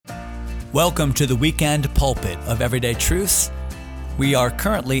Welcome to the weekend pulpit of Everyday Truth. We are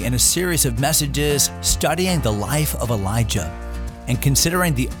currently in a series of messages studying the life of Elijah and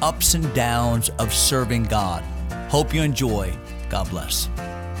considering the ups and downs of serving God. Hope you enjoy. God bless.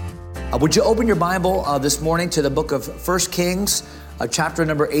 Would you open your Bible this morning to the book of 1 Kings, chapter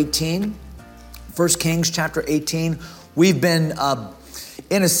number 18. 1 Kings, chapter 18. We've been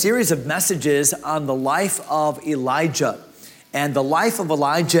in a series of messages on the life of Elijah. And the life of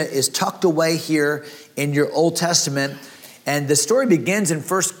Elijah is tucked away here in your Old Testament. And the story begins in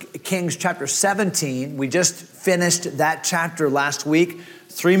 1 Kings chapter 17. We just finished that chapter last week.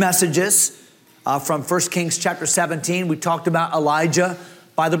 3 messages from 1 Kings chapter 17. We talked about Elijah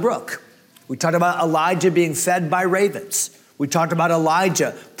by the brook. We talked about Elijah being fed by ravens. We talked about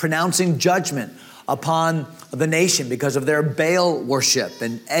Elijah pronouncing judgment upon the nation because of their Baal worship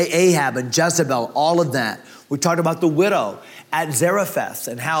and Ahab and Jezebel, all of that. We talked about the widow at Zarephath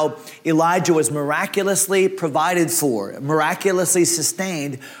and how Elijah was miraculously provided for, miraculously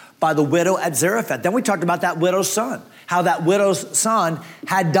sustained by the widow at Zarephath. Then we talked about that widow's son, how that widow's son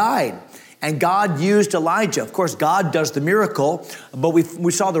had died. And God used Elijah. Of course, God does the miracle, but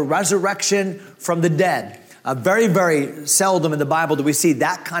we saw the resurrection from the dead. Very, very seldom in the Bible do we see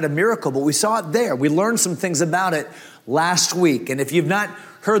that kind of miracle, but we saw it there. We learned some things about it last week. And if you've not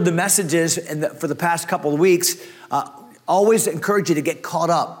heard the messages for the past couple of weeks, always encourage you to get caught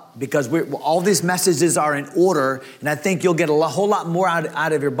up because all these messages are in order, and I think you'll get a whole lot more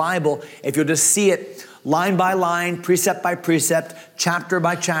out of your Bible if you'll just see it line by line, precept by precept, chapter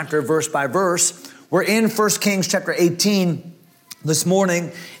by chapter, verse by verse. We're in 1 Kings chapter 18 this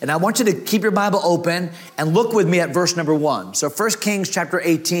morning, and I want you to keep your Bible open and look with me at verse number 1. So 1 Kings chapter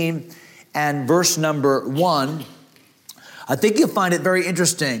 18 and verse number 1. I think you'll find it very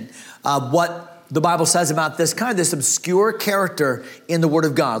interesting what the Bible says about this obscure character in the Word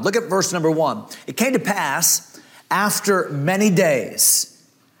of God. Look at verse number 1. It came to pass after many days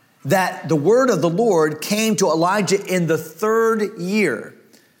that the word of the Lord came to Elijah in the 3rd year.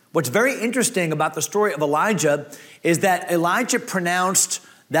 What's very interesting about the story of Elijah is that Elijah pronounced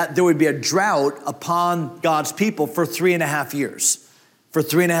that there would be a drought upon God's people for 3.5 years. For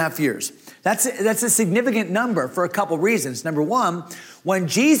 3.5 years. That's a significant number for a couple reasons. Number one, when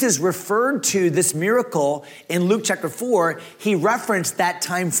Jesus referred to this miracle in Luke chapter 4, he referenced that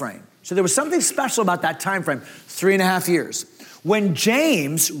time frame. So there was something special about that time frame, 3.5 years. When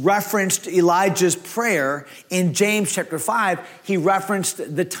James referenced Elijah's prayer in James chapter 5, he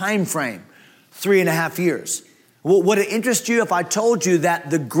referenced the time frame, 3.5 years. Well, would it interest you if I told you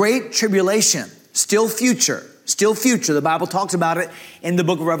that the great tribulation, still future, the Bible talks about it in the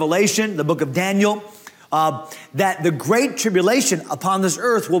book of Revelation, the book of Daniel, that the great tribulation upon this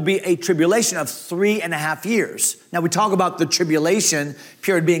earth will be a tribulation of 3.5 years. Now we talk about the tribulation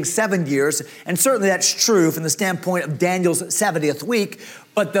period being 7 years, and certainly that's true from the standpoint of Daniel's 70th week,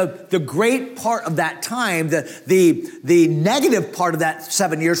 but the great part of that time, the negative part of that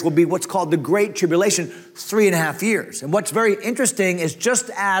 7 years will be what's called the Great Tribulation, 3.5 years. And what's very interesting is just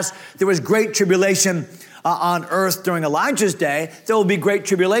as there was great tribulation on earth during Elijah's day, there will be great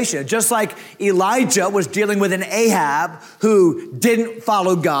tribulation. Just like Elijah was dealing with an Ahab who didn't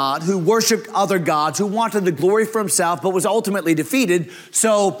follow God, who worshiped other gods, who wanted the glory for himself, but was ultimately defeated.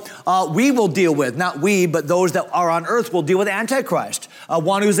 So we will deal with, not we, but those that are on earth will deal with Antichrist.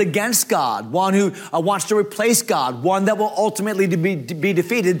 One who's against God, one who wants to replace God, one that will ultimately be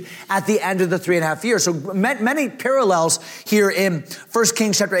defeated at the end of the 3.5 years. So many parallels here in 1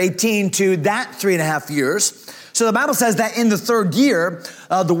 Kings chapter 18 to that 3.5 years. So the Bible says that in the 3rd year,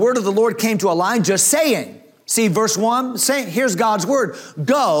 the word of the Lord came to Elijah saying, see verse 1, saying, here's God's word,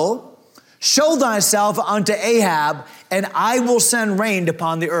 go, show thyself unto Ahab, and I will send rain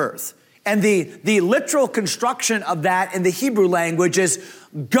upon the earth. And the literal construction of that in the Hebrew language is,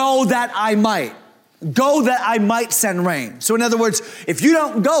 go that I might. Go that I might send rain. So in other words, if you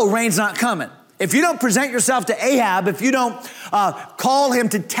don't go, rain's not coming. If you don't present yourself to Ahab, if you don't call him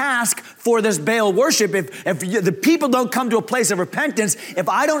to task for this Baal worship, if the people don't come to a place of repentance, if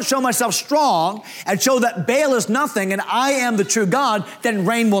I don't show myself strong and show that Baal is nothing and I am the true God, then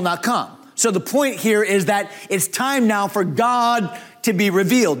rain will not come. So the point here is that it's time now for God to be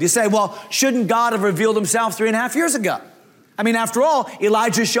revealed. You say, well, shouldn't God have revealed himself 3.5 years ago? I mean, after all,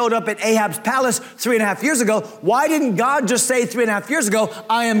 Elijah showed up at Ahab's palace 3.5 years ago. Why didn't God just say 3.5 years ago,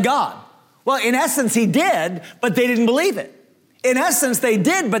 I am God? Well, in essence, he did, but they didn't believe it. In essence, they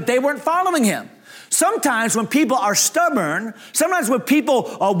did, but they weren't following him. Sometimes when people are stubborn, sometimes when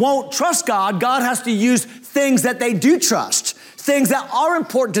people won't trust God, God has to use things that they do trust, things that are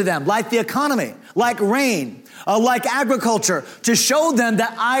important to them, like the economy, like rain, like agriculture, to show them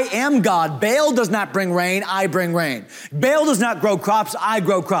that I am God. Baal does not bring rain, I bring rain. Baal does not grow crops, I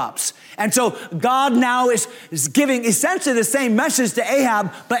grow crops. And so God now is giving essentially the same message to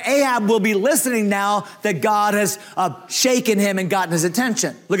Ahab, but Ahab will be listening now that God has shaken him and gotten his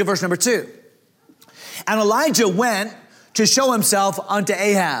attention. Look at verse number 2. And Elijah went to show himself unto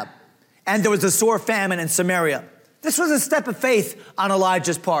Ahab, and there was a sore famine in Samaria. This was a step of faith on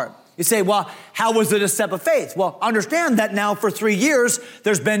Elijah's part. You say, well, how was it a step of faith? Well, understand that now for 3 years,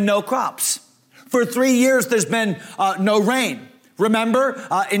 there's been no crops. For 3 years, there's been no rain. Remember,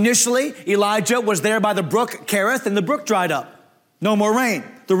 initially, Elijah was there by the brook Kerith, and the brook dried up. No more rain.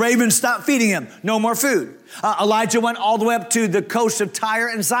 The ravens stopped feeding him. No more food. Elijah went all the way up to the coast of Tyre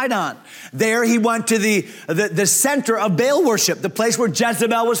and Sidon. There he went to the center of Baal worship, the place where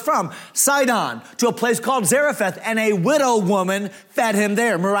Jezebel was from, Sidon, to a place called Zarephath, and a widow woman fed him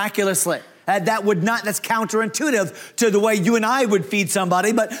there miraculously. That's counterintuitive to the way you and I would feed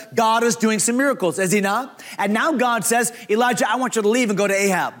somebody, but God is doing some miracles, is he not? And now God says, Elijah, I want you to leave and go to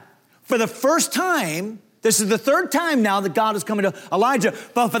Ahab. For the first time, this is the third time now that God is coming to Elijah,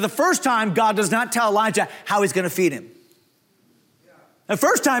 but for the first time, God does not tell Elijah how he's going to feed him. The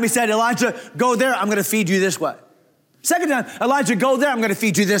first time he said, Elijah, go there, I'm going to feed you this way. Second time, Elijah, go there, I'm going to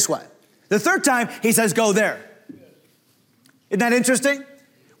feed you this way. The third time, he says, go there. Isn't that interesting?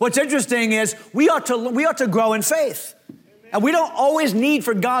 What's interesting is we ought to grow in faith. And we don't always need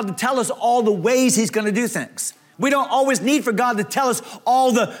for God to tell us all the ways he's going to do things. We don't always need for God to tell us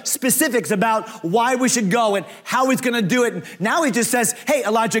all the specifics about why we should go and how he's going to do it. And now he just says, hey,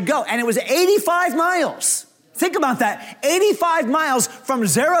 Elijah, go. And it was 85 miles. Think about that. 85 miles from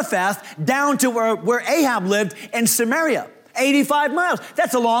Zarephath down to where Ahab lived in Samaria. 85 miles.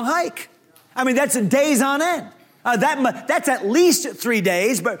 That's a long hike. I mean, that's days on end. That's at least 3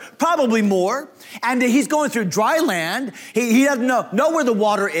 days, but probably more. And he's going through dry land. He doesn't know where the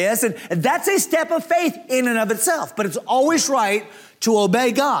water is. And that's a step of faith in and of itself. But it's always right to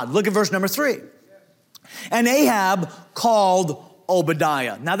obey God. Look at verse number 3. And Ahab called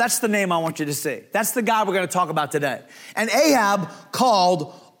Obadiah. Now that's the name I want you to see. That's the guy we're going to talk about today. And Ahab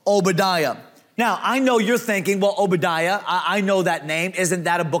called Obadiah. Now, I know you're thinking, well, Obadiah, I know that name. Isn't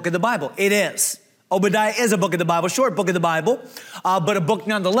that a book of the Bible? It is. Obadiah is a book of the Bible, short book of the Bible, but a book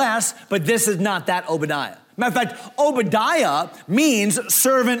nonetheless, but this is not that Obadiah. Matter of fact, Obadiah means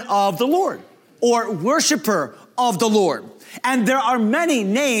servant of the Lord or worshiper of the Lord. And there are many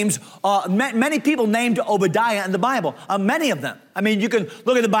names, many people named Obadiah in the Bible, many of them. I mean, you can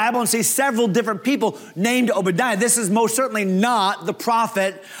look at the Bible and see several different people named Obadiah. This is most certainly not the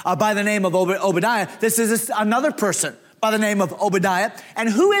prophet by the name of Obadiah. This is another person by the name of Obadiah. And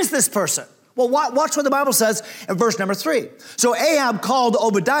who is this person? Well, watch what the Bible says in verse number 3. So Ahab called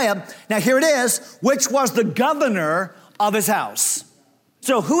Obadiah, now here it is, which was the governor of his house.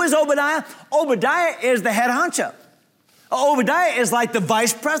 So who is Obadiah? Obadiah is the head honcho. Obadiah is like the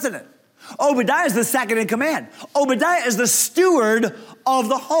vice president. Obadiah is the second in command. Obadiah is the steward of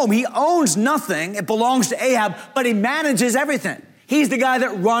the home. He owns nothing. It belongs to Ahab, but he manages everything. He's the guy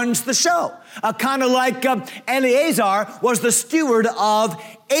that runs the show. Kind of like Eleazar was the steward of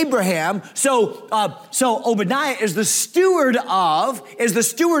Abraham. So Obadiah is the steward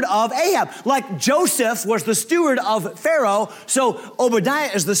of Ahab. Like Joseph was the steward of Pharaoh. So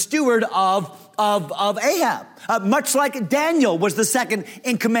Obadiah is the steward of Ahab. Much like Daniel was the second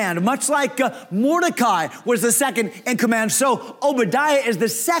in command. Much like Mordecai was the second in command. So Obadiah is the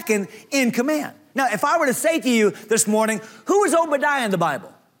second in command. Now, if I were to say to you this morning, who is Obadiah in the Bible?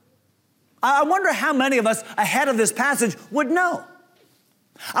 I wonder how many of us ahead of this passage would know.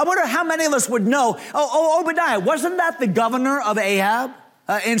 I wonder how many of us would know, Obadiah, wasn't that the governor of Ahab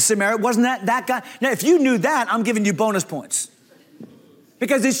in Samaria? Wasn't that guy? Now, if you knew that, I'm giving you bonus points.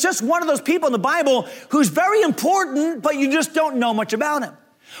 Because it's just one of those people in the Bible who's very important, but you just don't know much about him.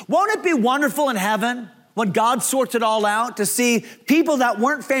 Won't it be wonderful in heaven when God sorts it all out to see people that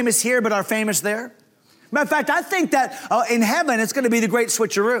weren't famous here but are famous there? Matter of fact, I think that in heaven it's going to be the great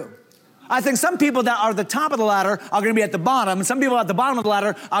switcheroo. I think some people that are at the top of the ladder are going to be at the bottom, and some people at the bottom of the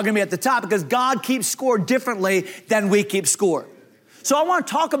ladder are going to be at the top because God keeps score differently than we keep score. So I want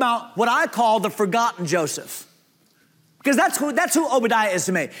to talk about what I call the forgotten Joseph. Because that's who Obadiah is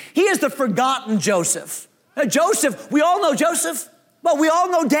to me. He is the forgotten Joseph. Now, Joseph, we all know Joseph. Well, we all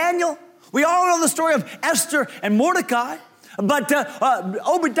know Daniel. We all know the story of Esther and Mordecai. But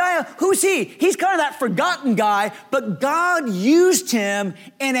Obadiah, who's he? He's kind of that forgotten guy, but God used him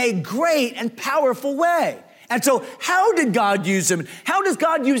in a great and powerful way. And so how did God use him? How does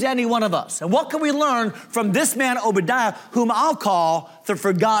God use any one of us? And what can we learn from this man Obadiah, whom I'll call the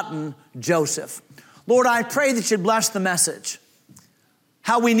forgotten Joseph? Lord, I pray that you'd bless the message,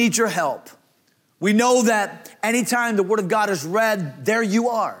 how we need your help. We know that anytime the Word of God is read, there you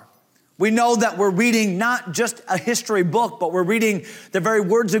are. We know that we're reading not just a history book, but we're reading the very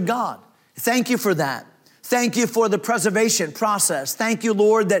words of God. Thank you for that. Thank you for the preservation process. Thank you,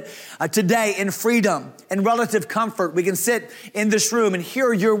 Lord, that today in freedom and relative comfort, we can sit in this room and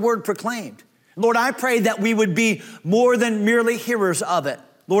hear your word proclaimed. Lord, I pray that we would be more than merely hearers of it.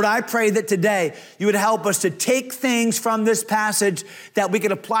 Lord, I pray that today you would help us to take things from this passage that we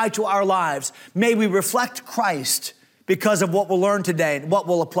can apply to our lives. May we reflect Christ because of what we'll learn today and what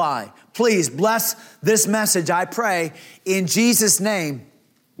we'll apply. Please bless this message, I pray, in Jesus' name,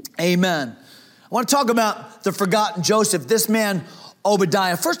 amen. I want to talk about the forgotten Joseph, this man,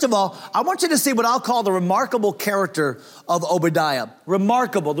 Obadiah. First of all, I want you to see what I'll call the remarkable character of Obadiah. The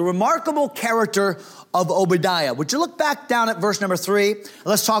remarkable character of Obadiah. Would you look back down at verse number 3?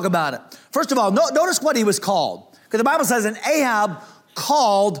 Let's talk about it. First of all, notice what he was called. Because the Bible says, and Ahab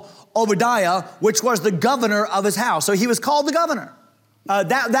called Obadiah, which was the governor of his house. So he was called the governor.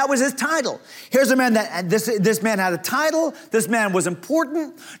 That was his title. Here's a man that this man had a title. This man was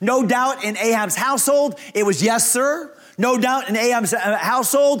important. No doubt in Ahab's household, it was yes, sir. No doubt in Ahab's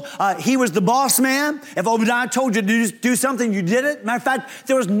household, he was the boss man. If Obadiah told you to do something, you did it. Matter of fact,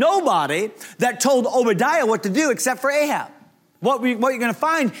 there was nobody that told Obadiah what to do except for Ahab. What you're going to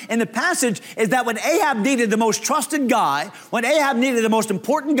find in the passage is that when Ahab needed the most trusted guy, when Ahab needed the most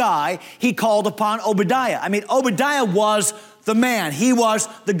important guy, he called upon Obadiah. I mean, Obadiah was the man. He was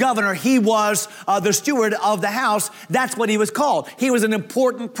the governor. He was the steward of the house. That's what he was called. He was an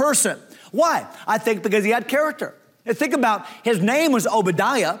important person. Why? I think because he had character. And think about, his name was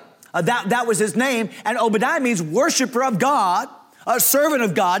Obadiah. That was his name. And Obadiah means worshiper of God, a servant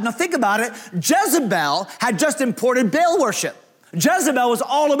of God. Now think about it. Jezebel had just imported Baal worship. Jezebel was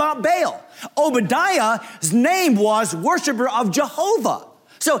all about Baal. Obadiah's name was worshiper of Jehovah.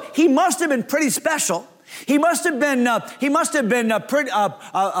 So he must have been pretty special. He must have been a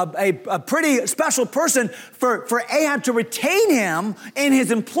pretty special person for Ahab to retain him in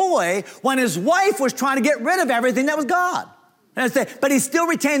his employ when his wife was trying to get rid of everything that was God. But he still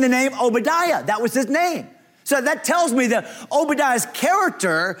retained the name Obadiah. That was his name. So that tells me that Obadiah's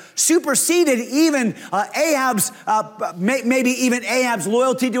character superseded even maybe even Ahab's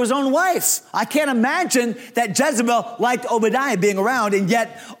loyalty to his own wife. I can't imagine that Jezebel liked Obadiah being around, and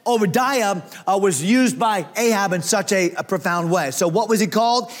yet Obadiah was used by Ahab in such a profound way. So what was he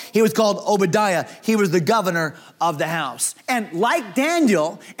called? He was called Obadiah. He was the governor of the house. And like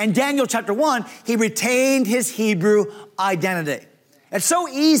Daniel, in Daniel chapter 1, he retained his Hebrew identity. It's so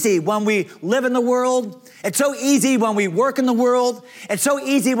easy when we live in the world. It's so easy when we work in the world. It's so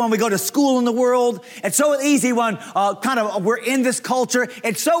easy when we go to school in the world. It's so easy when we're in this culture.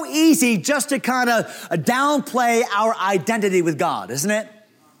 It's so easy just to kind of downplay our identity with God, isn't it?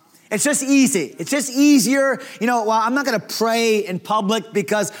 It's just easy. It's just easier. I'm not going to pray in public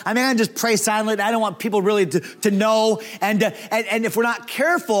because I just pray silently. I don't want people really to know. And if we're not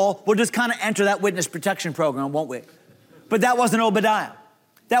careful, we'll just kind of enter that witness protection program, won't we? But that wasn't Obadiah.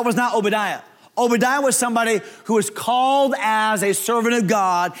 That was not Obadiah. Obadiah was somebody who was called as a servant of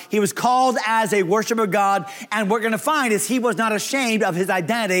God. He was called as a worshiper of God. And what we're going to find is he was not ashamed of his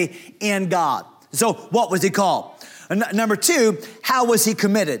identity in God. So what was he called? Number 2, how was he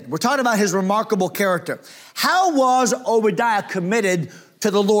committed? We're talking about his remarkable character. How was Obadiah committed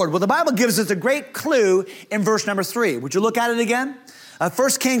to the Lord? Well, the Bible gives us a great clue in verse number 3. Would you look at it again? 1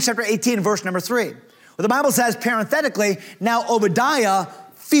 Kings chapter 18, verse number 3. Well, the Bible says, parenthetically, now Obadiah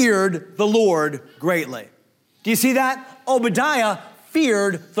feared the Lord greatly. Do you see that? Obadiah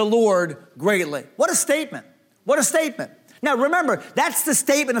feared the Lord greatly. What a statement. What a statement. Now, remember, that's the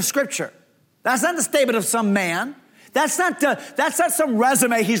statement of Scripture. That's not the statement of some man. That's not some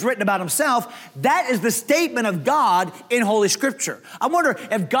resume he's written about himself. That is the statement of God in Holy Scripture. I wonder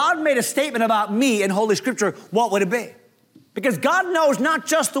if God made a statement about me in Holy Scripture, what would it be? Because God knows not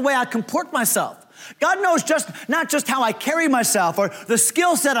just the way I comport myself. God knows not just how I carry myself or the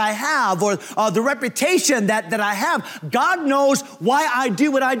skill set I have or the reputation that I have. God knows why I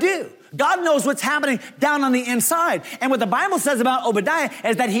do what I do. God knows what's happening down on the inside. And what the Bible says about Obadiah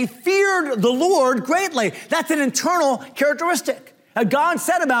is that he feared the Lord greatly. That's an internal characteristic. God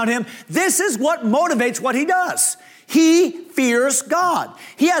said about him, this is what motivates what he does. He fears God.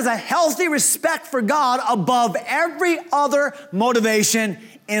 He has a healthy respect for God above every other motivation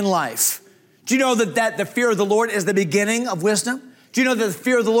in life. Do you know that the fear of the Lord is the beginning of wisdom? Do you know that the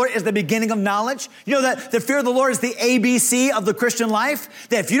fear of the Lord is the beginning of knowledge? You know that the fear of the Lord is the ABC of the Christian life?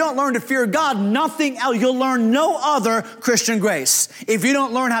 That if you don't learn to fear God, nothing else, you'll learn no other Christian grace if you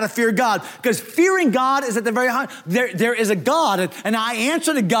don't learn how to fear God. Because fearing God is at the very heart. There is a God, and I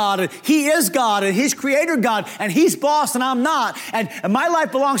answer to God, and He is God, and He's creator God, and He's boss, and I'm not. And my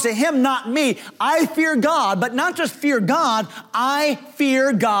life belongs to Him, not me. I fear God, but not just fear God, I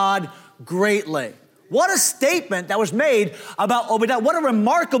fear God greatly. What a statement that was made about Obadiah. What a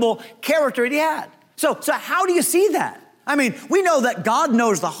remarkable character he had. So how do you see that? I mean, we know that God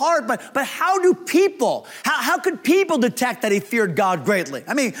knows the heart, but how do people, how could people detect that he feared God greatly?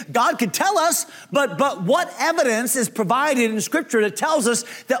 I mean, God could tell us, but what evidence is provided in Scripture that tells us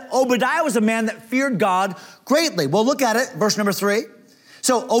that Obadiah was a man that feared God greatly? Well, look at it, verse number 3.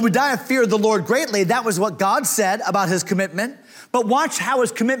 So Obadiah feared the Lord greatly. That was what God said about his commitment. But watch how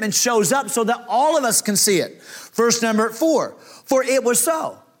his commitment shows up so that all of us can see it. Verse number 4, for it was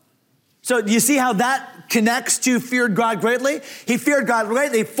so. So do you see how that connects to feared God greatly? He feared God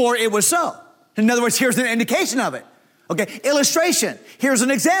greatly, for it was so. In other words, here's an indication of it. Okay, illustration. Here's an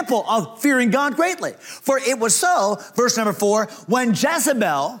example of fearing God greatly. For it was so, verse number 4, when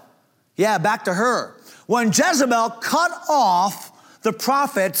Jezebel, back to her, when Jezebel cut off the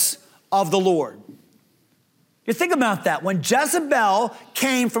prophets of the Lord. You think about that. When Jezebel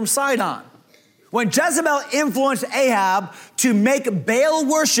came from Sidon, when Jezebel influenced Ahab to make Baal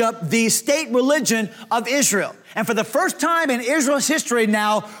worship the state religion of Israel. And for the first time in Israel's history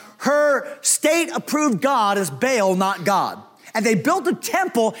now, her state-approved God is Baal, not God. And they built a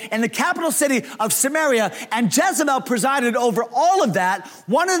temple in the capital city of Samaria, and Jezebel presided over all of that.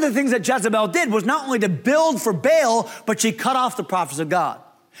 One of the things that Jezebel did was not only to build for Baal, but she cut off the prophets of God.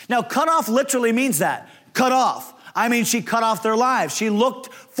 Now, cut off literally means that. Cut off. I mean, she cut off their lives. She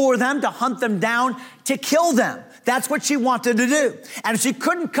looked for them to hunt them down, to kill them. That's what she wanted to do. And if she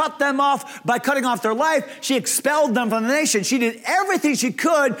couldn't cut them off by cutting off their life, she expelled them from the nation. She did everything she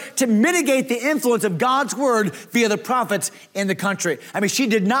could to mitigate the influence of God's word via the prophets in the country. I mean, she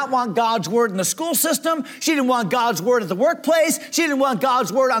did not want God's word in the school system. She didn't want God's word at the workplace. She didn't want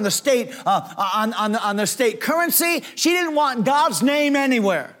God's word on the state, on the state currency. She didn't want God's name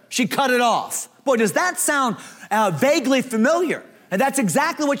anywhere. She cut it off. Boy, does that sound vaguely familiar? And that's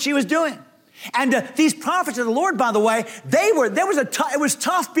exactly what she was doing. And these prophets of the Lord, by the way, it was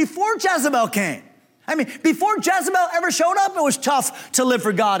tough before Jezebel came. I mean, before Jezebel ever showed up, it was tough to live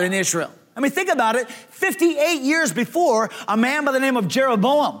for God in Israel. I mean, think about it. 58 years before, a man by the name of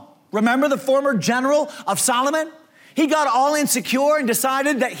Jeroboam, remember the former general of Solomon? He got all insecure and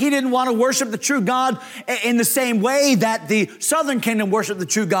decided that he didn't want to worship the true God in the same way that the southern kingdom worshiped the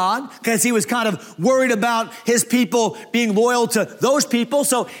true God, because he was kind of worried about his people being loyal to those people.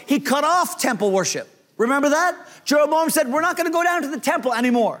 So he cut off temple worship. Remember that? Jeroboam said, we're not going to go down to the temple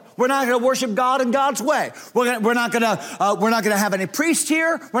anymore. We're not going to worship God in God's way. We're not going to have any priests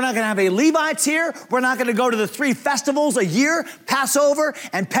here. We're not going to have any Levites here. We're not going to go to the 3 festivals a year, Passover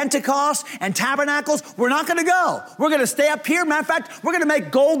and Pentecost and Tabernacles. We're not going to go. We're going to stay up here. Matter of fact, we're going to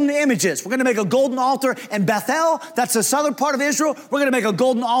make golden images. We're going to make a golden altar in Bethel. That's the southern part of Israel. We're going to make a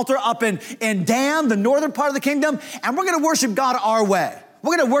golden altar up in Dan, the northern part of the kingdom. And we're going to worship God our way.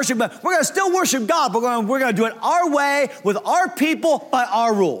 We're going to still worship God, but we're going to do it our way, with our people, by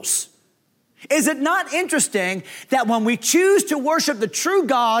our rules. Is it not interesting that when we choose to worship the true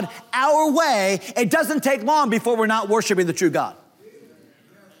God our way, it doesn't take long before we're not worshiping the true God?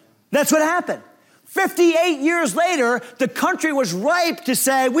 That's what happened. 58 years later, the country was ripe to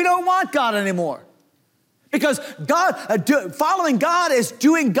say, we don't want God anymore. Because following God is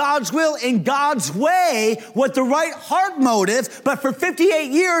doing God's will in God's way with the right heart motive. But for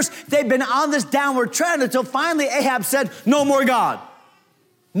 58 years, they've been on this downward trend until finally Ahab said, no more God.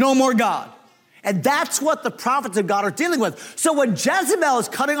 No more God. And that's what the prophets of God are dealing with. So when Jezebel is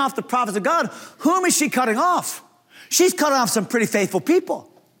cutting off the prophets of God, whom is she cutting off? She's cutting off some pretty faithful people.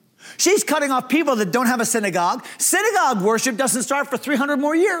 She's cutting off people that don't have a synagogue. Synagogue worship doesn't start for 300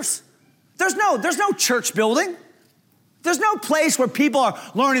 more years. There's no church building. There's no place where people are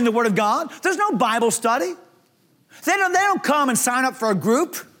learning the Word of God. There's no Bible study. They don't come and sign up for a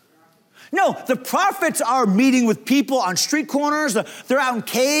group. No, the prophets are meeting with people on street corners. They're out in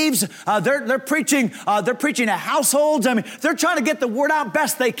caves. They're preaching to households. I mean, they're trying to get the word out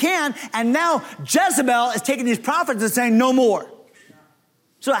best they can. And now Jezebel is taking these prophets and saying, no more.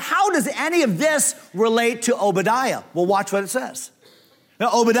 So how does any of this relate to Obadiah? Well, watch what it says. Now,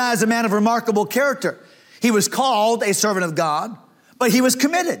 Obadiah is a man of remarkable character. He was called a servant of God, but he was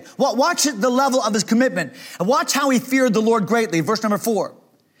committed. Well, watch the level of his commitment. And watch how he feared the Lord greatly. Verse number 4.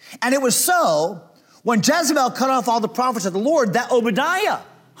 And it was so, When Jezebel cut off all the prophets of the Lord, that Obadiah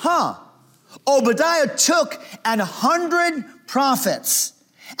took 100 prophets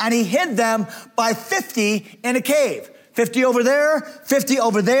and he hid them by 50 in a cave. 50 over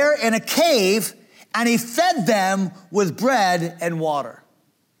there in a cave, and he fed them with bread and water.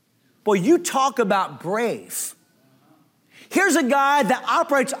 Boy, you talk about brave. Here's a guy that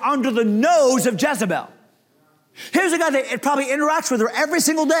operates under the nose of Jezebel. Here's a guy that probably interacts with her every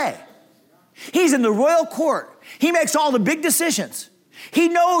single day. He's in the royal court. He makes all the big decisions. He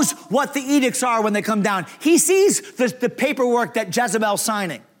knows what the edicts are when they come down. He sees the paperwork that Jezebel's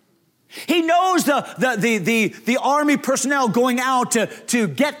signing. He knows the army personnel going out to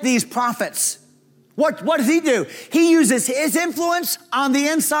get these prophets. What does he do? He uses his influence on the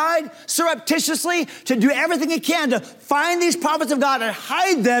inside surreptitiously to do everything he can to find these prophets of God and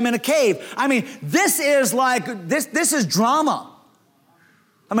hide them in a cave. I mean, this is drama.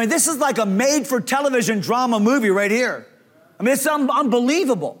 I mean, this is like a made-for-television drama movie right here. I mean, it's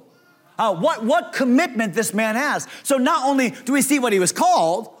unbelievable. What commitment this man has. So not only do we see what he was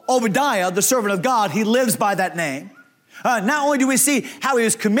called, Obadiah, the servant of God, he lives by that name. Not only do we see how he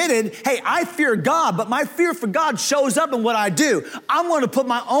was committed, hey, I fear God, but my fear for God shows up in what I do. I'm going to put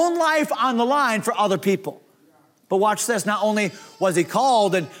my own life on the line for other people. But watch this. Not only was he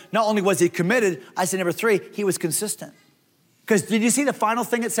called and not only was he committed, I say number 3, he was consistent. Because did you see the final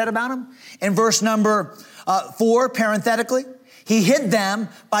thing it said about him? In verse number 4, parenthetically, he hid them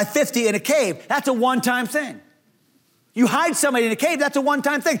by 50 in a cave. That's a one-time thing. You hide somebody in a cave, that's a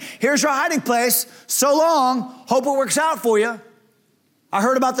one-time thing. Here's your hiding place. So long. Hope it works out for you. I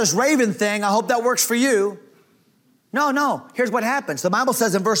heard about this raven thing. I hope that works for you. No. Here's what happens. The Bible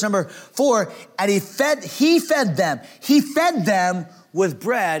says in verse number 4, and he fed them. He fed them with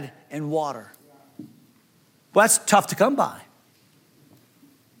bread and water. Well, that's tough to come by.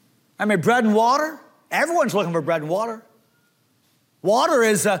 I mean, bread and water. Everyone's looking for bread and water. Water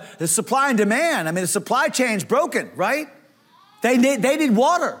is the supply and demand. I mean, the supply chain's broken, right? They need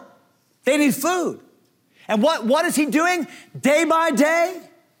water. They need food. And what is he doing day by day?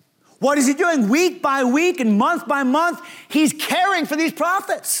 What is he doing week by week and month by month? He's caring for these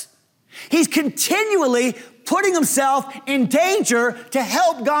prophets. He's continually putting himself in danger to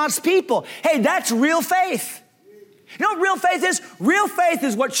help God's people. Hey, that's real faith. You know what real faith is? Real faith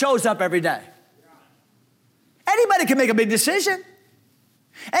is what shows up every day. Anybody can make a big decision.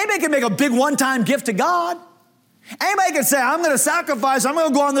 Anybody can make a big one-time gift to God. Anybody can say, I'm going to sacrifice, I'm going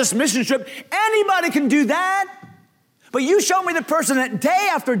to go on this mission trip. Anybody can do that. But you show me the person that day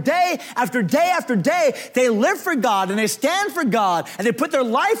after day after day after day, they live for God and they stand for God and they put their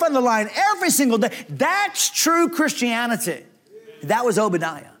life on the line every single day. That's true Christianity. That was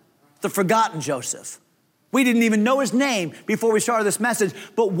Obadiah, the forgotten Joseph. We didn't even know his name before we started this message,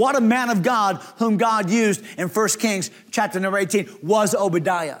 but what a man of God whom God used in 1 Kings chapter number 18 was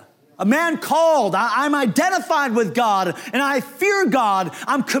Obadiah. A man called, I'm identified with God and I fear God.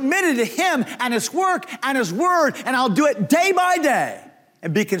 I'm committed to him and his work and his word, and I'll do it day by day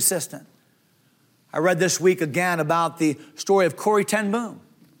and be consistent. I read this week again about the story of Corrie ten Boom.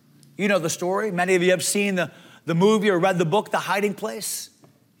 You know the story. Many of you have seen the movie or read the book, The Hiding Place.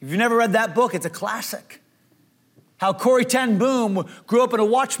 If you've never read that book, it's a classic. How Corrie ten Boom grew up in a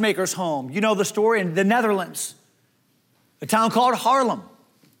watchmaker's home. You know the story in the Netherlands. A town called Haarlem,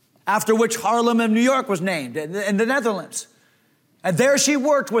 after which Harlem in New York was named, in the Netherlands. And there she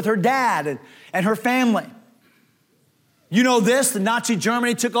worked with her dad and her family. You know this, the Nazi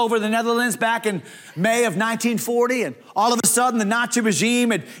Germany took over the Netherlands back in May of 1940, and all of a sudden the Nazi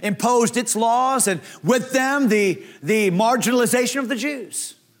regime had imposed its laws, and with them the marginalization of the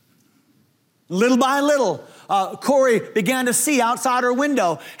Jews. Little by little, Corrie began to see outside her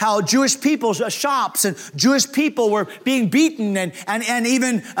window how Jewish people's shops and Jewish people were being beaten and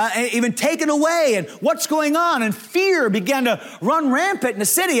even taken away. And what's going on? And fear began to run rampant in the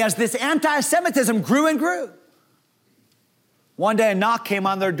city as this anti-Semitism grew and grew. One day a knock came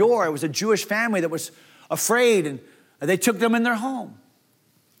on their door. It was a Jewish family that was afraid, and they took them in their home.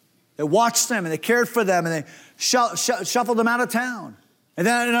 They watched them and they cared for them and they shuffled them out of town. And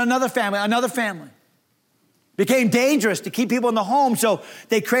then another family. Became dangerous to keep people in the home, so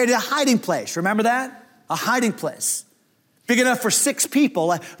they created a hiding place. Remember that? A hiding place. Big enough for 6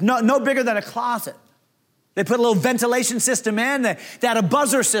 people, no bigger than a closet. They put a little ventilation system in. They had a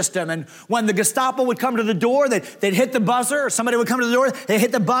buzzer system, and when the Gestapo would come to the door, they'd hit the buzzer, or somebody would come to the door, they'd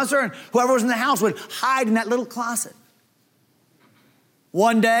hit the buzzer, and whoever was in the house would hide in that little closet.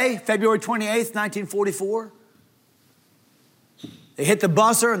 One day, February 28th, 1944, they hit the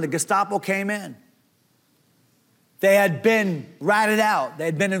buzzer, and the Gestapo came in. They had been ratted out. They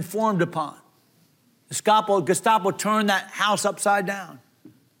had been informed upon. Gestapo turned that house upside down,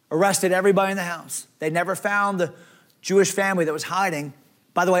 arrested everybody in the house. They never found the Jewish family that was hiding.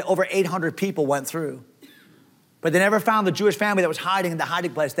 By the way, over 800 people went through. But they never found the Jewish family that was hiding in the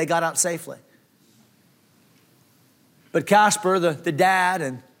hiding place. They got out safely. But Casper, the dad,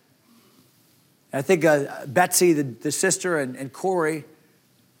 and I think Betsy, the sister, and Corey,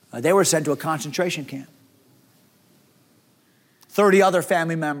 they were sent to a concentration camp. 30 other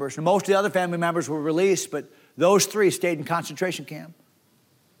family members. And most of the other family members were released, but those 3 stayed in concentration camp.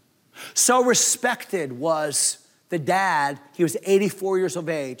 So respected was the dad. He was 84 years of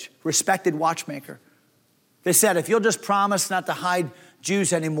age, respected watchmaker. They said, if you'll just promise not to hide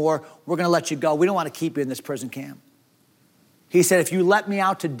Jews anymore, we're going to let you go. We don't want to keep you in this prison camp. He said, if you let me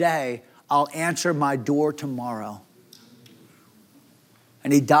out today, I'll answer my door tomorrow.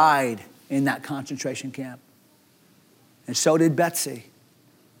 And he died in that concentration camp. And so did Betsy.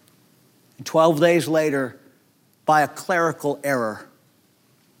 And 12 days later, by a clerical error,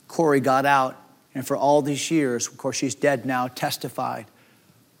 Corey got out. And for all these years, of course, she's dead now, testified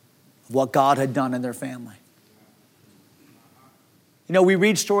of what God had done in their family. You know, we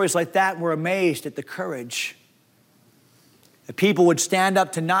read stories like that and we're amazed at the courage. The people would stand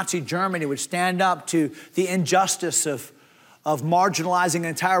up to Nazi Germany, would stand up to the injustice of marginalizing an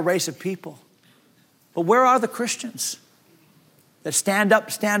entire race of people. But where are the Christians that stand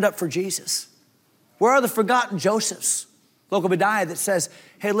up for Jesus? Where are the forgotten Josephs? Look, Obadiah that says,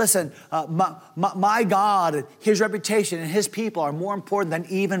 hey, listen, my God, his reputation and his people are more important than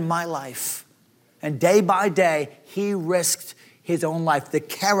even my life. And day by day, he risked his own life. The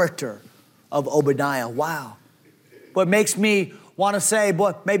character of Obadiah. Wow. What makes me want to say,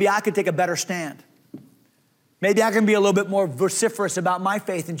 boy, maybe I could take a better stand. Maybe I can be a little bit more vociferous about my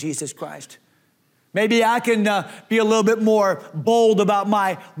faith in Jesus Christ. Maybe I can be a little bit more bold about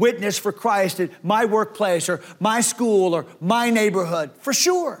my witness for Christ at my workplace or my school or my neighborhood. For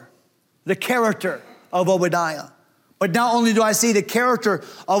sure, the character of Obadiah. But not only do I see the character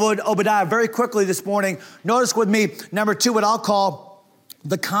of Obadiah very quickly this morning, notice with me, number 2, what I'll call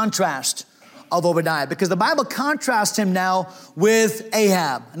the contrast of Obadiah. Because the Bible contrasts him now with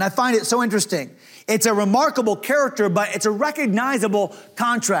Ahab. And I find it so interesting. It's a remarkable character, but it's a recognizable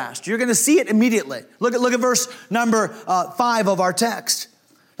contrast. You're going to see it immediately. Look at verse number 5 of our text.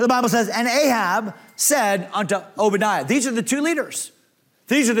 The Bible says, and Ahab said unto Obadiah. These are the 2 leaders.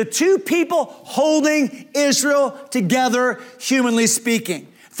 These are the 2 people holding Israel together, humanly speaking.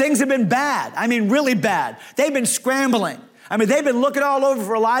 Things have been bad. I mean, really bad. They've been scrambling. I mean, they've been looking all over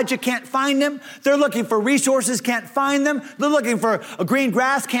for Elijah, can't find him. They're looking for resources, can't find them. They're looking for a green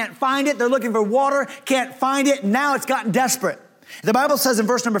grass, can't find it. They're looking for water, can't find it. And now it's gotten desperate. The Bible says in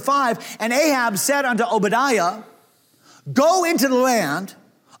verse number 5, and Ahab said unto Obadiah, go into the land,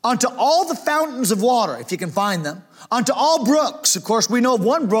 unto all the fountains of water, if you can find them, unto all brooks. Of course, we know of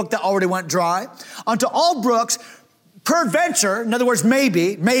one brook that already went dry. Unto all brooks, peradventure, in other words,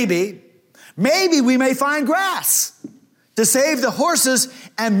 maybe we may find grass, to save the horses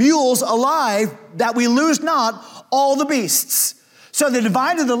and mules alive, that we lose not all the beasts. So they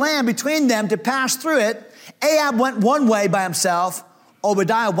divided the land between them to pass through it. Ahab went one way by himself.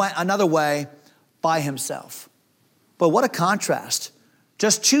 Obadiah went another way by himself. But what a contrast.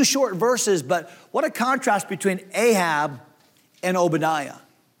 Just 2 short verses, but what a contrast between Ahab and Obadiah.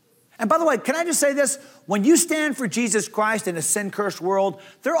 And by the way, can I just say this? When you stand for Jesus Christ in a sin-cursed world,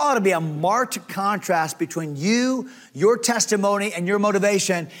 there ought to be a marked contrast between you, your testimony, and your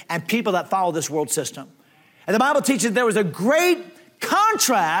motivation, and people that follow this world system. And the Bible teaches there was a great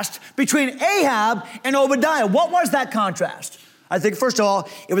contrast between Ahab and Obadiah. What was that contrast? I think, first of all,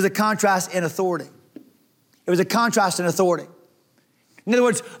 it was a contrast in authority. It was a contrast in authority. In other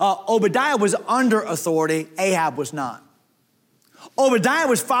words, Obadiah was under authority, Ahab was not. Obadiah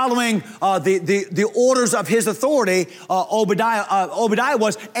was following the orders of his authority. Obadiah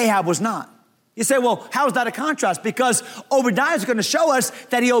was, Ahab was not. You say, well, how is that a contrast? Because Obadiah is going to show us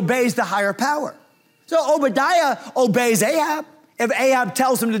that he obeys the higher power. So Obadiah obeys Ahab if Ahab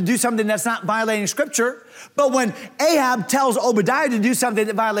tells him to do something that's not violating Scripture. But when Ahab tells Obadiah to do something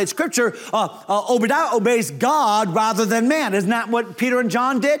that violates Scripture, Obadiah obeys God rather than man. Isn't that what Peter and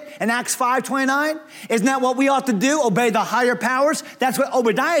John did in Acts 5:29? Isn't that what we ought to do? Obey the higher powers? That's what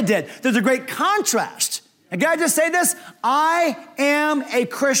Obadiah did. There's a great contrast. And can I just say this? I am a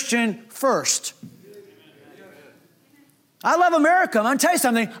Christian first. I love America. I'm going to tell you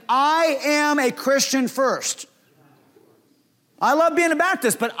something. I am a Christian first. I love being a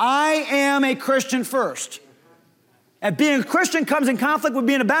Baptist, but I am a Christian first. If being a Christian comes in conflict with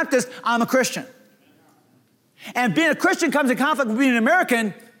being a Baptist, I'm a Christian. And being a Christian comes in conflict with being an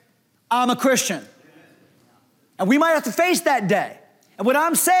American, I'm a Christian. And we might have to face that day. And what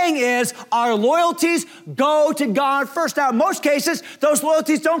I'm saying is our loyalties go to God first. Now, in most cases, those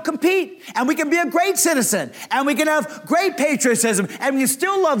loyalties don't compete. And we can be a great citizen. And we can have great patriotism. And we can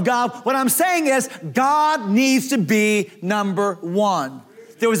still love God. What I'm saying is God needs to be number one.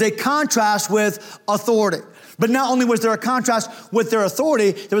 There was a contrast with authority. But not only was there a contrast with their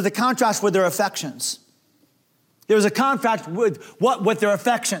authority, there was a contrast with their affections. There was a contrast with their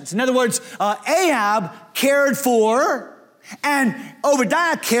affections. In other words, Ahab cared for, and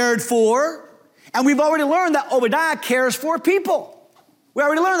Obadiah cared for, and we've already learned that Obadiah cares for people. We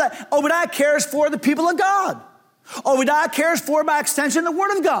already learned that Obadiah cares for the people of God. Obadiah cares for, by extension, the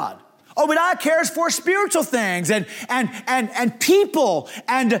Word of God. Obadiah cares for spiritual things and people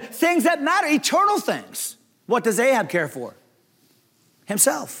and things that matter, eternal things. What does Ahab care for?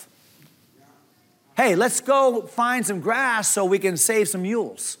 Himself. Hey, let's go find some grass so we can save some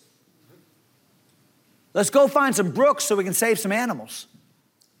mules. Let's go find some brooks so we can save some animals.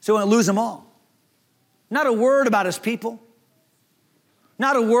 So we don't lose them all. Not a word about his people.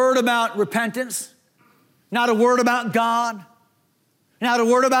 Not a word about repentance. Not a word about God. Not a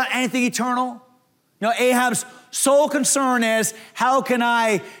word about anything eternal. You know, Ahab's sole concern is, how can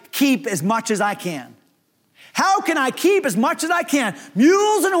I keep as much as I can? How can I keep as much as I can?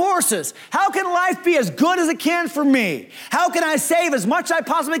 Mules and horses. How can life be as good as it can for me? How can I save as much as I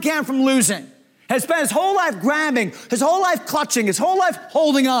possibly can from losing? Has spent his whole life grabbing, his whole life clutching, his whole life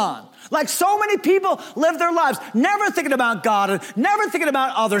holding on. Like so many people live their lives, never thinking about God, and never thinking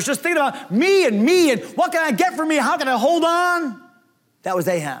about others, just thinking about me and what can I get for me? How can I hold on? That was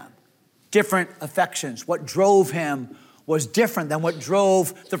Ahab. Different affections. What drove him was different than what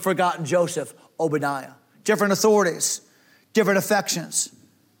drove the forgotten Joseph, Obadiah. Different authorities, different affections,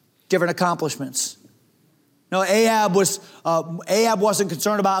 different accomplishments. No, Ahab wasn't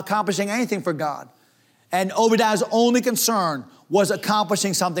concerned about accomplishing anything for God. And Obadiah's only concern was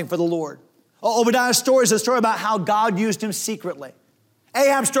accomplishing something for the Lord. Obadiah's story is a story about how God used him secretly.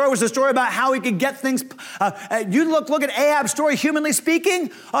 Ahab's story was a story about how he could get things. You look at Ahab's story, humanly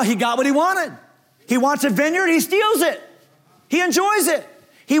speaking, he got what he wanted. He wants a vineyard, he steals it. He enjoys it.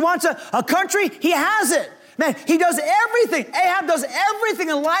 He wants a country, he has it. Man, he does everything. Ahab does everything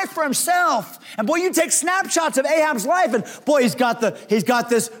in life for himself. And boy, you take snapshots of Ahab's life, and boy, he's got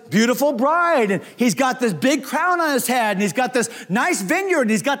this beautiful bride, and he's got this big crown on his head, and he's got this nice vineyard, and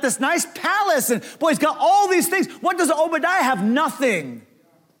he's got this nice palace, and boy, he's got all these things. What does Obadiah have? Nothing.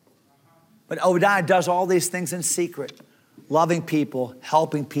 But Obadiah does all these things in secret, loving people,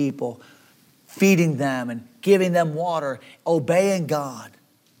 helping people, feeding them, and giving them water, obeying God.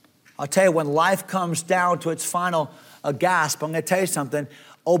 I'll tell you, when life comes down to its final gasp, I'm going to tell you something.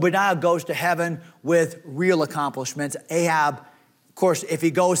 Obadiah goes to heaven with real accomplishments. Ahab, of course, if he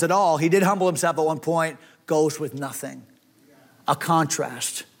goes at all, he did humble himself at one point, goes with nothing. A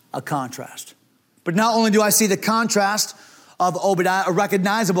contrast. But not only do I see the contrast of Obadiah, a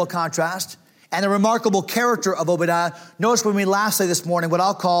recognizable contrast, and the remarkable character of Obadiah, notice with me lastly this morning what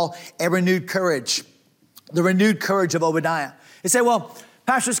I'll call a renewed courage. The renewed courage of Obadiah. You say, well,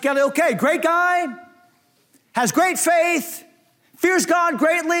 Pastor Skelly, okay, great guy, has great faith, fears God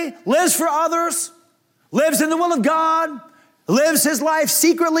greatly, lives for others, lives in the will of God, lives his life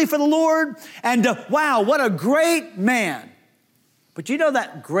secretly for the Lord, and wow, what a great man. But you know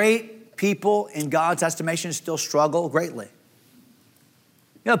that great people in God's estimation still struggle greatly.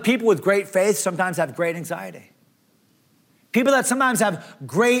 You know, people with great faith sometimes have great anxiety. People that sometimes have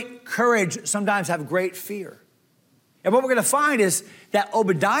great courage sometimes have great fear. And what we're going to find is that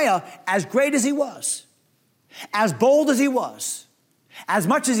Obadiah, as great as he was, as bold as he was, as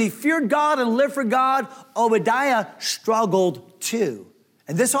much as he feared God and lived for God, Obadiah struggled too.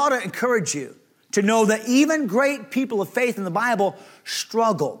 And this ought to encourage you to know that even great people of faith in the Bible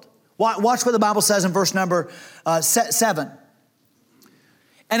struggled. Watch what the Bible says in verse number 7.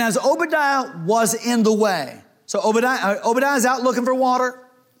 And as Obadiah was in the way, so Obadiah's out looking for water.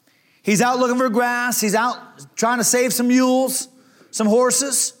 He's out looking for grass. He's out trying to save some mules, some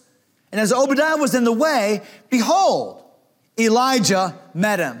horses. And as Obadiah was in the way, behold, Elijah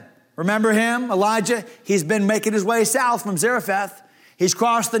met him. Remember him, Elijah? He's been making his way south from Zarephath. He's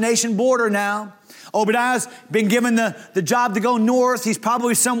crossed the nation border now. Obadiah's been given the job to go north. He's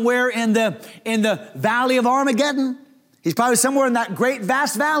probably somewhere in the valley of Armageddon. He's probably somewhere in that great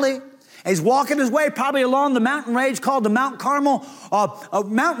vast valley. And he's walking his way probably along the mountain range called the Mount Carmel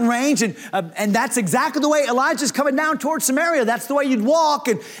mountain range. And that's exactly the way Elijah's coming down towards Samaria. That's the way you'd walk.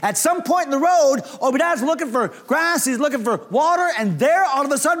 And at some point in the road, Obadiah's looking for grass. He's looking for water. And there, all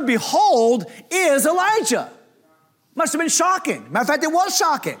of a sudden, behold, is Elijah. Must have been shocking. Matter of fact, it was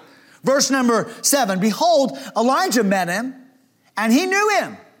shocking. Verse number 7, behold, Elijah met him, and he knew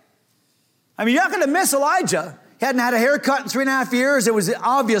him. I mean, you're not going to miss Elijah. He hadn't had a haircut in 3.5 years. It was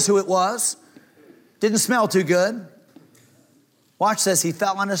obvious who it was. Didn't smell too good. Watch this. He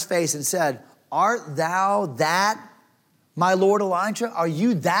fell on his face and said, art thou that, my Lord Elijah? Are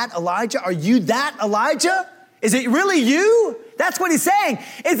you that Elijah? Are you that Elijah? Is it really you? That's what he's saying.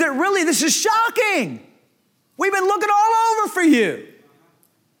 Is it really? This is shocking. We've been looking all over for you.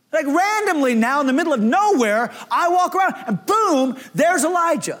 Like randomly now in the middle of nowhere, I walk around and boom, there's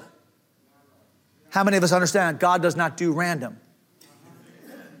Elijah. How many of us understand God does not do random?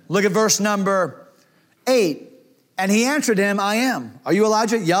 Look at verse number 8. And he answered him, I am. Are you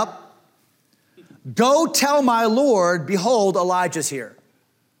Elijah? Yup. Go tell my Lord, behold, Elijah's here.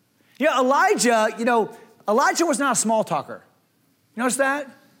 Elijah was not a small talker. You notice that?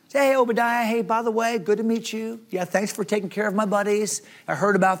 Say, hey, Obadiah, hey, by the way, good to meet you. Yeah, thanks for taking care of my buddies. I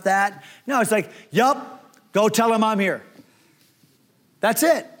heard about that. No, it's like, yup, go tell him I'm here. That's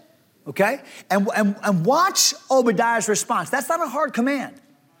it, okay? And watch Obadiah's response. That's not a hard command.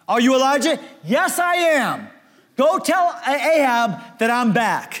 Are you Elijah? Yes, I am. Go tell Ahab that I'm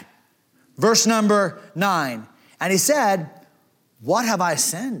back. Verse number 9. And he said, what have I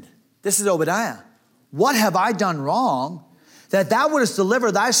sinned? This is Obadiah. What have I done wrong that thou wouldest deliver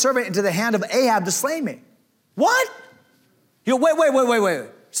thy servant into the hand of Ahab to slay me? What? Wait.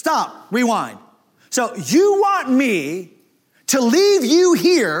 Stop. Rewind. So you want me to leave you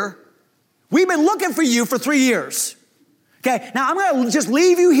here? We've been looking for you for 3 years. Okay, now I'm going to just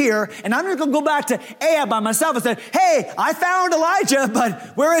leave you here, and I'm going to go back to Ahab by myself and say, hey, I found Elijah,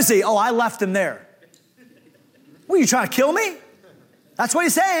 but where is he? Oh, I left him there. What, you trying to kill me? That's what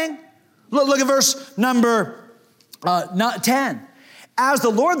he's saying. Look at verse number 10. As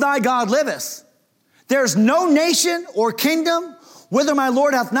the Lord thy God liveth, there's no nation or kingdom whither my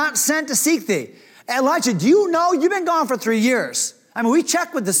Lord hath not sent to seek thee. Elijah, do you know you've been gone for 3 years? I mean, we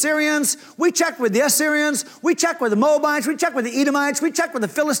checked with the Syrians, we checked with the Assyrians, we checked with the Moabites, we checked with the Edomites, we checked with the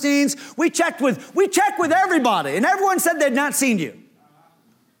Philistines, we checked with everybody, and everyone said they'd not seen you.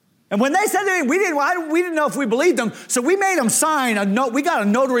 And when they said that, we didn't know if we believed them, so we made them sign a note. We got a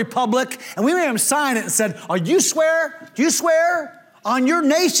notary public, and we made them sign it and said, do you swear on your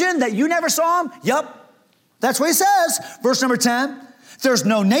nation that you never saw him? Yup. That's what he says. Verse number 10. There's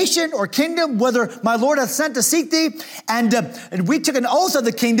no nation or kingdom whither my Lord hath sent to seek thee. And we took an oath of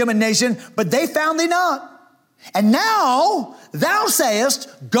the kingdom and nation, but they found thee not. And now thou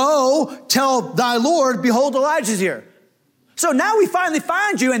sayest, go tell thy Lord, behold, Elijah's here. So now we finally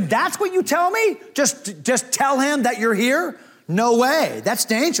find you, and that's what you tell me? Just tell him that you're here? No way. That's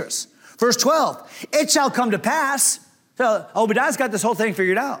dangerous. Verse 12, it shall come to pass. So Obadiah's got this whole thing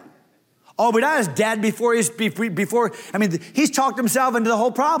figured out. Obadiah's dead before he's talked himself into the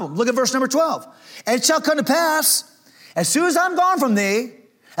whole problem. Look at verse number 12. And it shall come to pass, as soon as I'm gone from thee,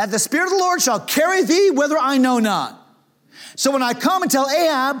 that the Spirit of the Lord shall carry thee whither I know not. So when I come and tell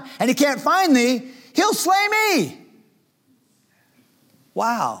Ahab, and he can't find thee, he'll slay me.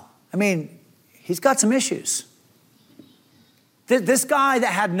 Wow. I mean, he's got some issues. This guy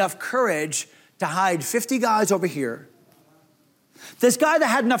that had enough courage to hide 50 guys over here. This guy that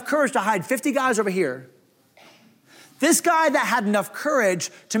had enough courage to hide 50 guys over here. This guy that had enough courage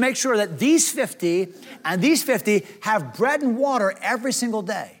to make sure that these 50 and these 50 have bread and water every single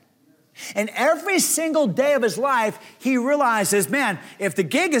day. And every single day of his life, he realizes, man, if the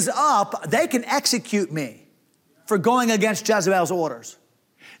gig is up, they can execute me for going against Jezebel's orders.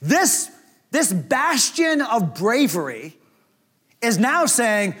 This bastion of bravery is now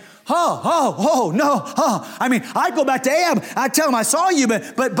saying, no. I mean, I go back to Ahab, I tell him I saw you,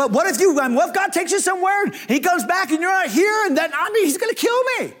 but what if God takes you somewhere, he comes back and you're not here, and then, he's going to kill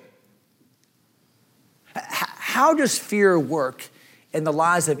me. How does fear work in the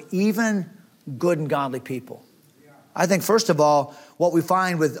lives of even good and godly people? I think, first of all, what we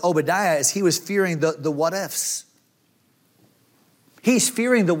find with Obadiah is he was fearing the what ifs. He's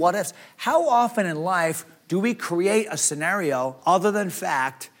fearing the what ifs. How often in life do we create a scenario other than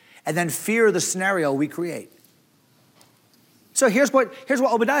fact and then fear the scenario we create? So here's what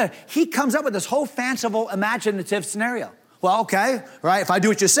Obadiah, he comes up with this whole fanciful, imaginative scenario. Well, okay, right, if I do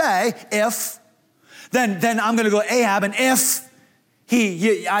what you say, then I'm going to go Ahab, and if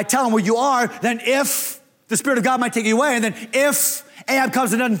I tell him where you are, then if the Spirit of God might take you away, and then if Ahab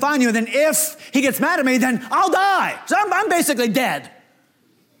comes and doesn't find you, and then if he gets mad at me, then I'll die. So I'm basically dead.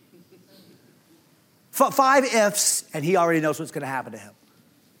 5 ifs, and he already knows what's going to happen to him.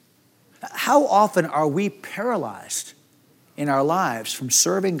 How often are we paralyzed in our lives from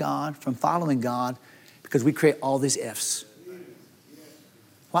serving God, from following God, because we create all these ifs?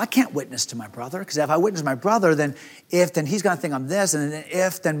 Well, I can't witness to my brother, because if I witness to my brother, then he's going to think I'm this, and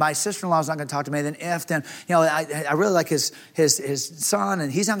then my sister-in-law's not going to talk to me, then I really like his son,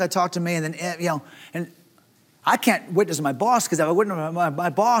 and he's not going to talk to me, and then and I can't witness to my boss, because if I witness to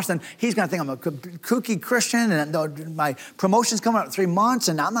my boss, then he's going to think I'm a kooky Christian, and my promotion's coming up in 3 months,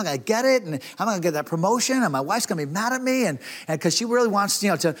 and I'm not going to get it, and I'm not going to get that promotion, and my wife's going to be mad at me, and because she really wants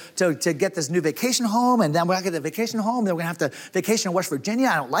to get this new vacation home, and then when I get the vacation home, then we're going to have to vacation in West Virginia.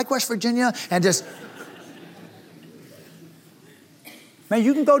 I don't like West Virginia, and just... Man,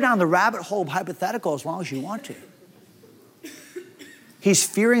 you can go down the rabbit hole of hypothetical as long as you want to. He's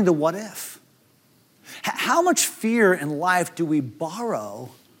fearing the what if. How much fear in life do we borrow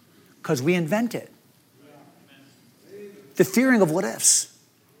because we invent it? The fearing of what ifs.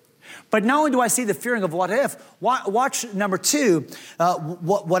 But not only do I see the fearing of what if, watch number 2.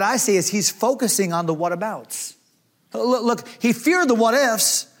 What I see is he's focusing on the what abouts. Look, he feared the what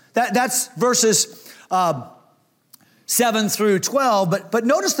ifs. That's verses 7 through 12. But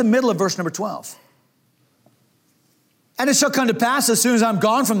notice the middle of verse number 12. And it shall come to pass as soon as I'm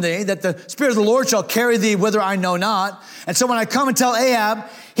gone from thee, that the Spirit of the Lord shall carry thee whither I know not. And so when I come and tell Ahab,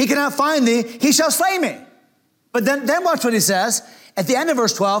 he cannot find thee, he shall slay me. But then watch what he says at the end of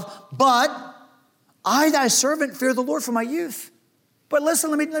verse 12. But I, thy servant, fear the Lord from my youth. But listen,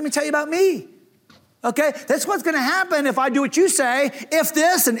 let me tell you about me. Okay, that's what's going to happen if I do what you say. If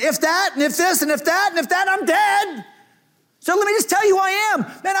this and if that and if this and if that and if that, I'm dead. So let me just tell you who I am.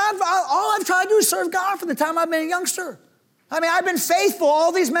 Man, all I've tried to do is serve God from the time I've been a youngster. I mean, I've been faithful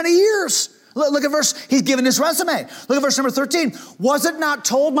all these many years. Look at verse, he's given his resume. Look at verse number 13. Was it not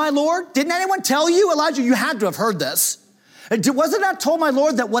told, my Lord? Didn't anyone tell you? Elijah, you had to have heard this. Was it not told, my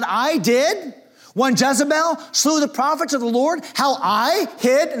Lord, that what I did when Jezebel slew the prophets of the Lord, how I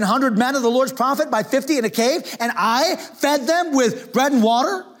hid 100 men of the Lord's prophet by 50 in a cave, and I fed them with bread and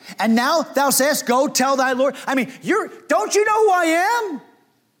water? And now thou sayest, go tell thy Lord. I mean, don't you know who I am?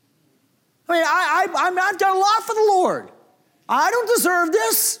 I mean, I've done a lot for the Lord. I don't deserve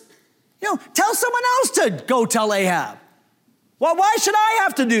this. Tell someone else to go tell Ahab. Well, why should I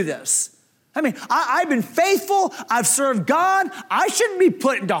have to do this? I mean, I've been faithful. I've served God. I shouldn't be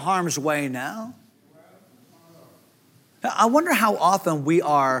put into harm's way now. I wonder how often we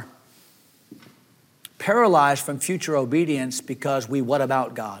are paralyzed from future obedience because we what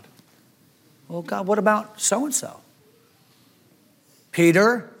about God? Well, God, what about so-and-so?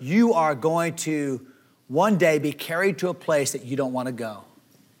 Peter, you are going to one day be carried to a place that you don't want to go.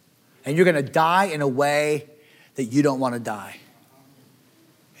 And you're going to die in a way that you don't want to die.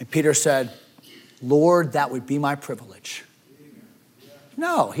 And Peter said, Lord, that would be my privilege.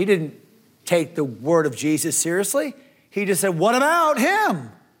 No, he didn't take the word of Jesus seriously. He just said, what about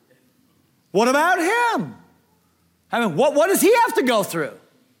him? What about him? I mean, what does he have to go through?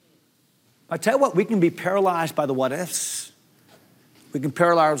 I tell you what, we can be paralyzed by the what ifs. We can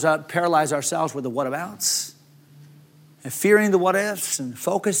paralyze ourselves with the what abouts. And fearing the what ifs and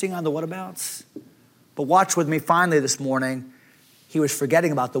focusing on the what abouts. But watch with me finally this morning. He was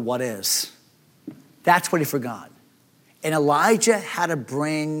forgetting about the what is. That's what he forgot. And Elijah had to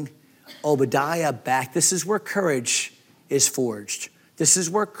bring Obadiah back. This is where courage is forged. This is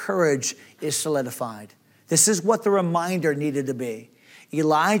where courage is solidified. This is what the reminder needed to be.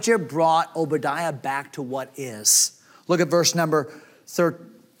 Elijah brought Obadiah back to what is. Look at verse number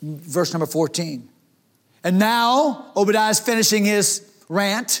 14. And now, Obadiah is finishing his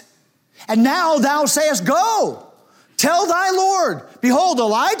rant. And now thou sayest, go, tell thy Lord, behold,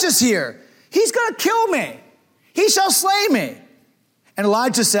 Elijah's here. He's going to kill me. He shall slay me. And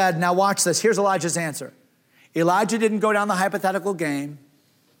Elijah said, now watch this. Here's Elijah's answer. Elijah didn't go down the hypothetical game.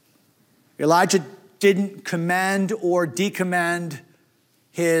 Elijah didn't commend or decommend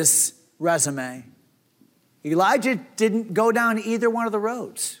his resume. Elijah didn't go down either one of the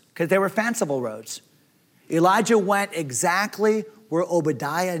roads because they were fanciful roads. Elijah went exactly where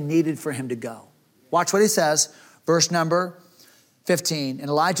Obadiah needed for him to go. Watch what he says, verse number 15. And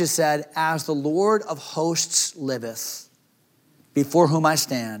Elijah said, as the Lord of hosts liveth, before whom I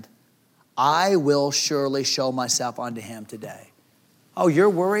stand, I will surely show myself unto him today. Oh, you're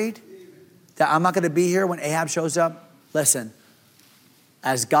worried that I'm not going to be here when Ahab shows up? Listen,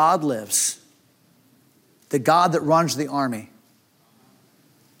 as God lives, the God that runs the army,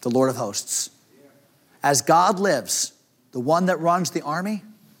 the Lord of hosts. As God lives, the one that runs the army,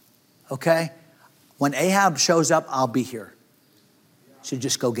 okay, when Ahab shows up, I'll be here. So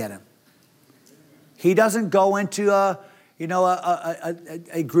just go get him. He doesn't go into a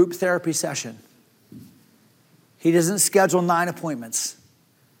group therapy session. He doesn't schedule 9 appointments.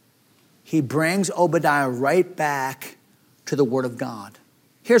 He brings Obadiah right back to the Word of God.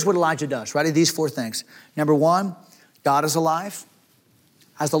 Here's what Elijah does. Ready? These 4 things. Number 1, God is alive.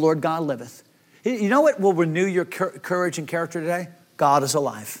 As the Lord God liveth. You know what will renew your courage and character today? God is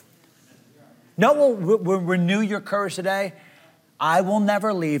alive. No, what will renew your courage today? I will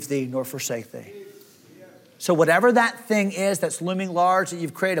never leave thee nor forsake thee. So whatever that thing is that's looming large, that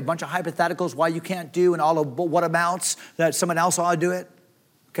you've created a bunch of hypotheticals why you can't do and all of what amounts that someone else ought to do it,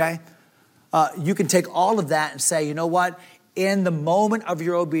 okay? You can take all of that and say, you know what? In the moment of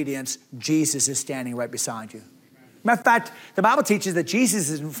your obedience, Jesus is standing right beside you. Matter of fact, the Bible teaches that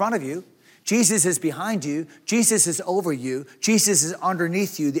Jesus is in front of you. Jesus is behind you. Jesus is over you. Jesus is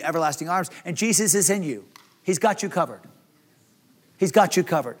underneath you, the everlasting arms, and Jesus is in you. He's got you covered. He's got you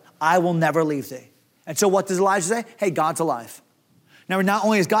covered. I will never leave thee. And so what does Elijah say? Hey, God's alive. Now, not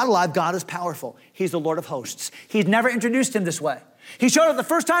only is God alive, God is powerful. He's the Lord of hosts. He's never introduced him this way. He showed up the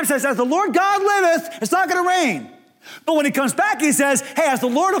first time, says, as the Lord God liveth, it's not going to rain. But when he comes back, he says, hey, as the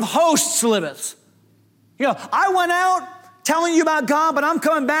Lord of hosts liveth. You know, I went out telling you about God, but I'm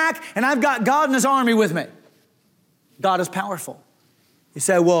coming back and I've got God and his army with me. God is powerful. You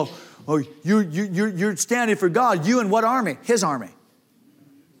say, well, you're standing for God. You and what army? His army.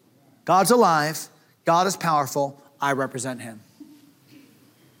 God's alive. God is powerful. I represent him.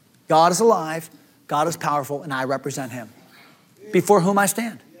 God is alive. God is powerful, and I represent him. Before whom I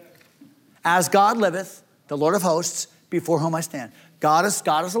stand. As God liveth, the Lord of hosts, before whom I stand. God is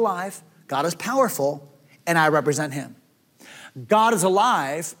alive. God is powerful, and I represent him. God is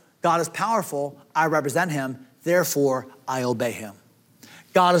alive. God is powerful. I represent him. Therefore, I obey him.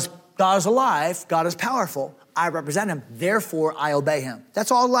 God is alive. God is powerful. I represent him. Therefore, I obey him.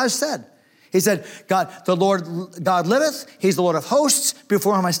 That's all Elijah said. He said, God liveth. He's the Lord of hosts.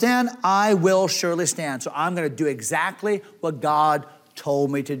 Before whom I stand, I will surely stand. So I'm going to do exactly what God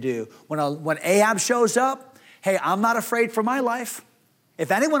told me to do. When Ahab shows up, hey, I'm not afraid for my life. If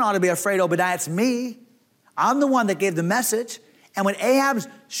anyone ought to be afraid, Obadiah, it's me. I'm the one that gave the message. And when Ahab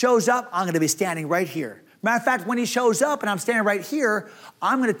shows up, I'm going to be standing right here. Matter of fact, when he shows up and I'm standing right here,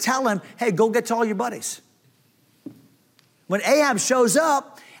 I'm going to tell him, hey, go get to all your buddies. When Ahab shows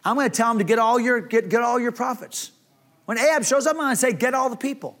up, I'm going to tell him to get all your prophets. When Ahab shows up, I'm going to say, get all the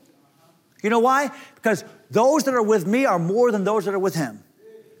people. You know why? Because those that are with me are more than those that are with him.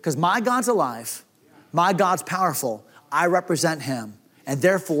 Because my God's alive. My God's powerful. I represent him. And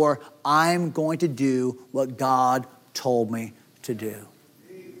therefore, I'm going to do what God told me to do.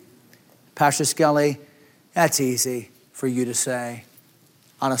 Pastor Skelly, that's easy for you to say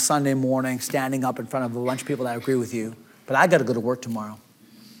on a Sunday morning, standing up in front of a bunch of people that agree with you. But I got to go to work tomorrow.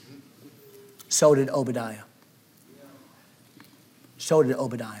 So did Obadiah. So did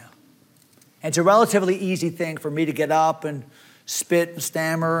Obadiah. And it's a relatively easy thing for me to get up and spit and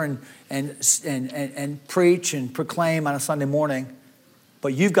stammer and preach and proclaim on a Sunday morning.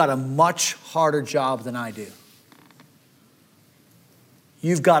 But you've got a much harder job than I do.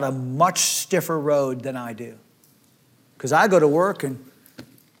 You've got a much stiffer road than I do. Because I go to work and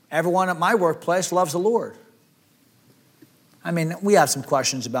everyone at my workplace loves the Lord. I mean, we have some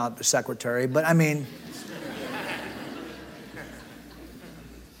questions about the secretary, but I mean,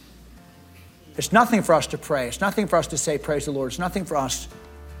 it's nothing for us to pray. It's nothing for us to say, praise the Lord. It's nothing for us.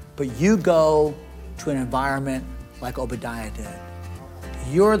 But you go to an environment like Obadiah did.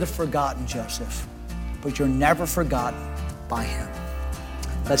 You're the forgotten Joseph, but you're never forgotten by him.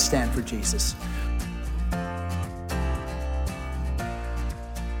 Let's stand for Jesus.